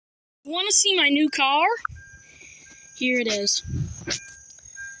Want to see my new car? Here it is.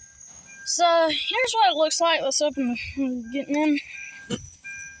 So here's what it looks like. Let's open getting in. Let's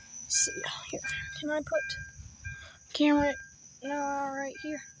see here. Can I put camera? No, right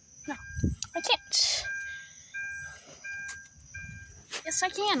here. No, I can't. Yes, I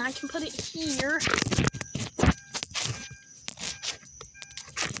can. I can put it here.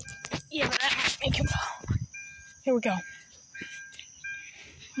 Yeah, but that might make it fall. Here we go.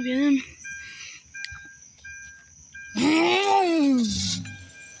 Look at him.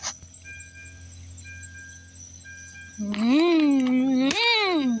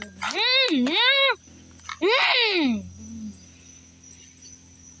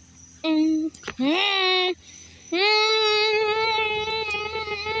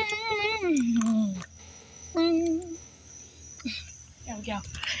 There we go.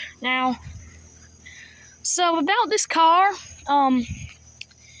 Now, so about this car,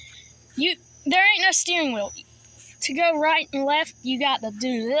 there ain't no steering wheel. To go right and left, you got to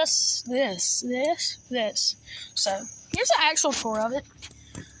do this, this, this, this. So here's the actual tour of it.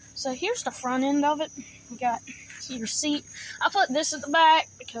 So here's the front end of it. You got your seat. I put this at the back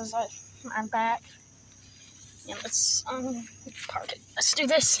because I'm back. And let's park it. Let's do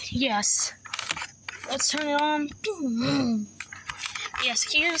this. Yes. Let's turn it on. Yes,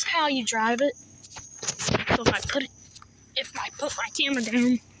 here's how you drive it. So if I put my camera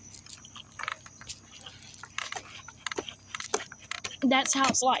down, that's how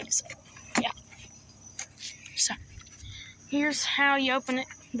it's like. So, yeah. So here's how you open it,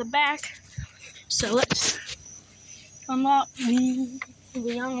 the back. So let's unlock. We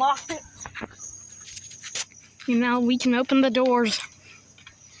unlocked it. And now we can open the doors.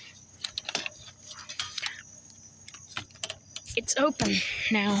 It's open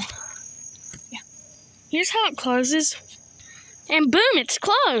now. Yeah. Here's how it closes. And boom, it's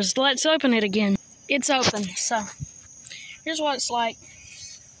closed. Let's open it again. It's open. So here's what it's like.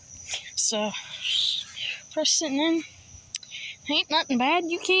 So first sitting in, ain't nothing bad.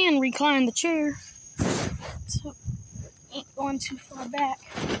 You can recline the chair. So ain't going too far back.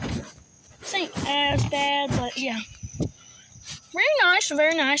 This ain't as bad, but yeah. Very nice,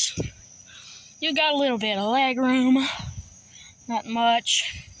 very nice. You got a little bit of leg room. Not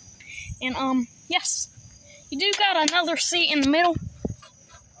much. And yes. You do got another seat in the middle.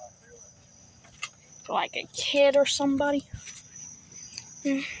 For like a kid or somebody.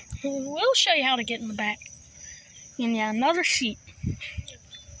 We'll show you how to get in the back. And yeah, another seat.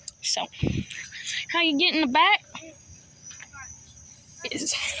 So, how you get in the back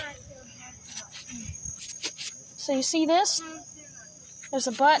is, so you see this? There's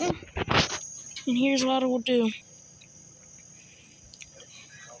a button, and here's what it will do.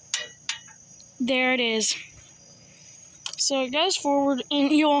 There it is. So it goes forward,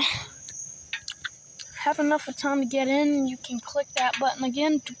 and you'll have enough of time to get in, and you can click that button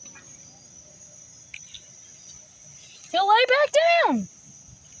again. He'll lay back down.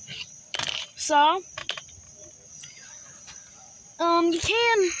 So, you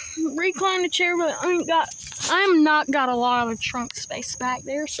can recline the chair, but I'm not got a lot of trunk space back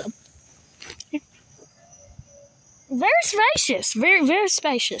there, so very spacious, very, very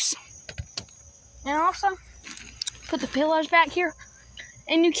spacious. And also, put the pillows back here.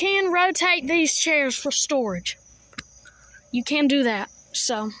 And you can rotate these chairs for storage. You can do that.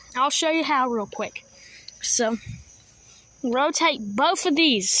 So, I'll show you how real quick. So, rotate both of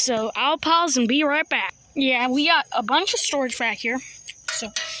these. So, I'll pause and be right back. Yeah, we got a bunch of storage back here. So,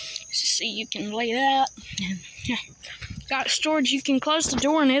 let's just see, you can lay that. And, yeah. Got storage. You can close the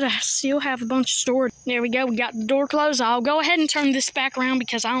door and it'll still have a bunch of storage. There we go. We got the door closed. I'll go ahead and turn this back around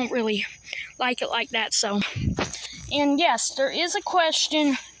because I don't really like it like that. So, and yes, there is a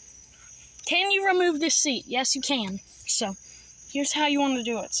question. Can you remove this seat? Yes, you can. So, here's how you want to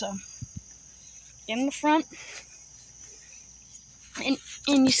do it. So, get in the front. And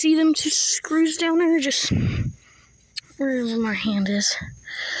you see them two screws down there? Just wherever my hand is.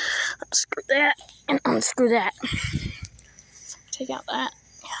 Unscrew that and unscrew that. Take out that.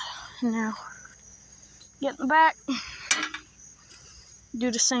 And now, get in the back. Do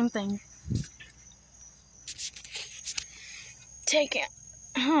the same thing. Take out.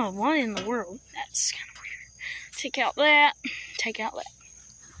 Oh, what in the world? That's kind of weird. Take out that. Take out that.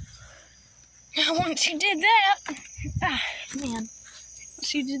 Now, once you did that, man.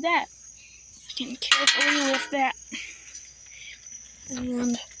 Once you did that, you can carefully lift that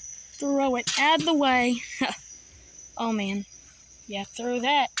and throw it out of the way. Oh man, yeah, throw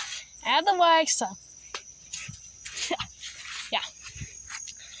that out of the way. So, yeah,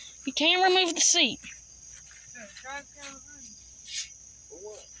 you can remove the seat.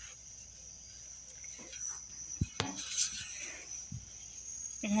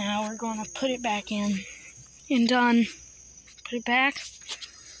 And now we're going to put it back in. And done. Put it back.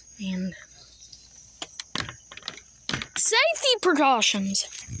 And safety precautions.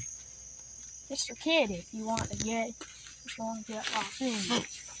 Mr. Kid, if you want to get locked in.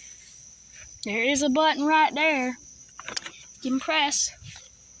 There is a button right there. You can press.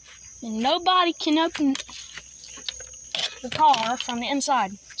 And nobody can open the car from the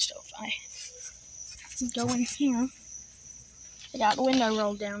inside. So if I go in here, I got the window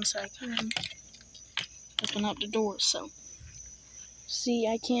rolled down so I can open up the door. So, see,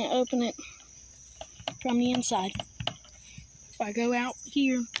 I can't open it from the inside. If I go out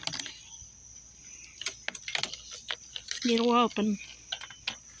here, it'll open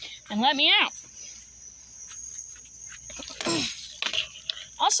and let me out.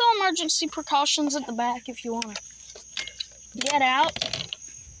 Also, emergency precautions at the back if you want to get out.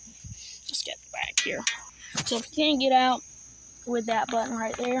 Just get back here. So if you can't get out with that button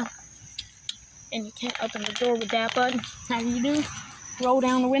right there, and you can't open the door with that button, how do you do? Roll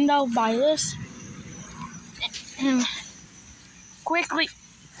down the window by this, and quickly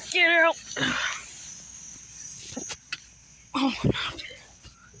get out. Oh,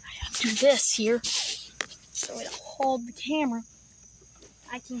 I have to do this here, so it'll hold the camera.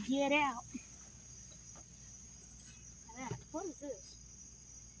 I can get out. What is this?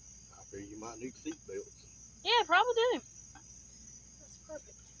 I figure you might need seat belts. Yeah, probably do. That's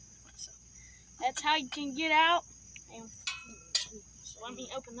perfect. So, that's how you can get out. And so let me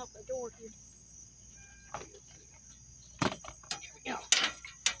open up the door here. Here we go.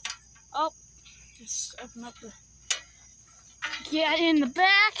 Oh, just open up the. Get in the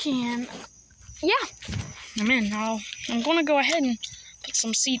back and yeah, I'm in. I'm gonna go ahead and put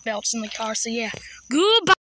some seat belts in the car. So yeah, goodbye.